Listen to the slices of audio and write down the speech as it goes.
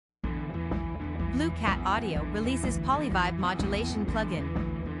Blue Cat Audio releases PolyVibe Modulation plugin.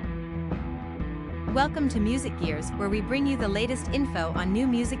 Welcome to Music Gears, where we bring you the latest info on new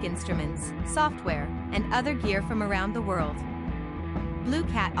music instruments, software, and other gear from around the world. Blue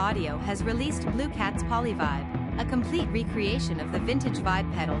Cat Audio has released Blue Cat's PolyVibe, a complete recreation of the vintage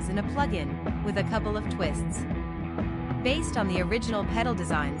vibe pedals in a plugin, with a couple of twists. Based on the original pedal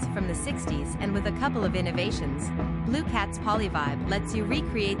designs from the 60s and with a couple of innovations, Blue Cat's PolyVibe lets you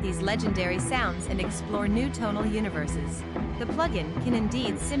recreate these legendary sounds and explore new tonal universes. The plugin can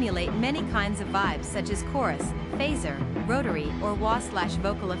indeed simulate many kinds of vibes such as chorus, phaser, rotary, or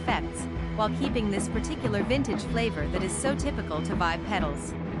wah/vocal effects, while keeping this particular vintage flavor that is so typical to vibe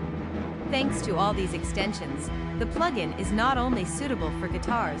pedals. Thanks to all these extensions, the plugin is not only suitable for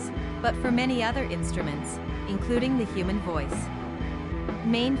guitars, but for many other instruments, including the human voice.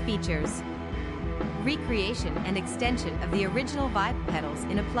 Main features: recreation and extension of the original vibe pedals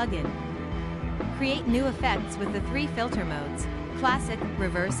in a plugin. Create new effects with the 3 filter modes: classic,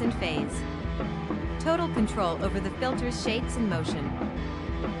 reverse, and phase. Total control over the filter's shapes and motion.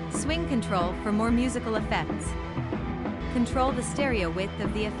 Swing control for more musical effects. Control the stereo width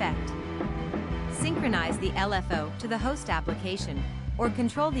of the effect. Synchronize the LFO to the host application, or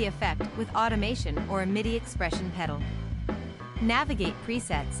control the effect with automation or a MIDI expression pedal. Navigate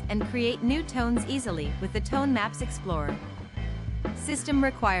presets and create new tones easily with the Tone Maps Explorer. System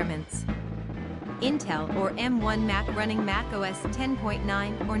requirements: Intel or M1 Mac running Mac OS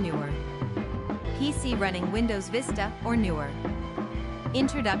 10.9 or newer. PC running Windows Vista or newer.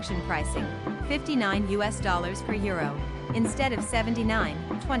 Introduction pricing: $59 per euro, instead of $79,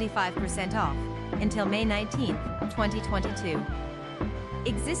 25% off, until May 19, 2022.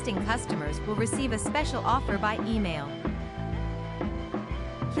 Existing customers will receive a special offer by email.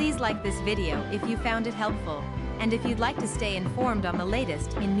 Please like this video if you found it helpful, and if you'd like to stay informed on the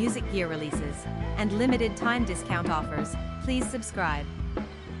latest in music gear releases and limited time discount offers, please subscribe.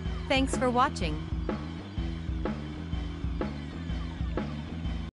 Thanks for watching.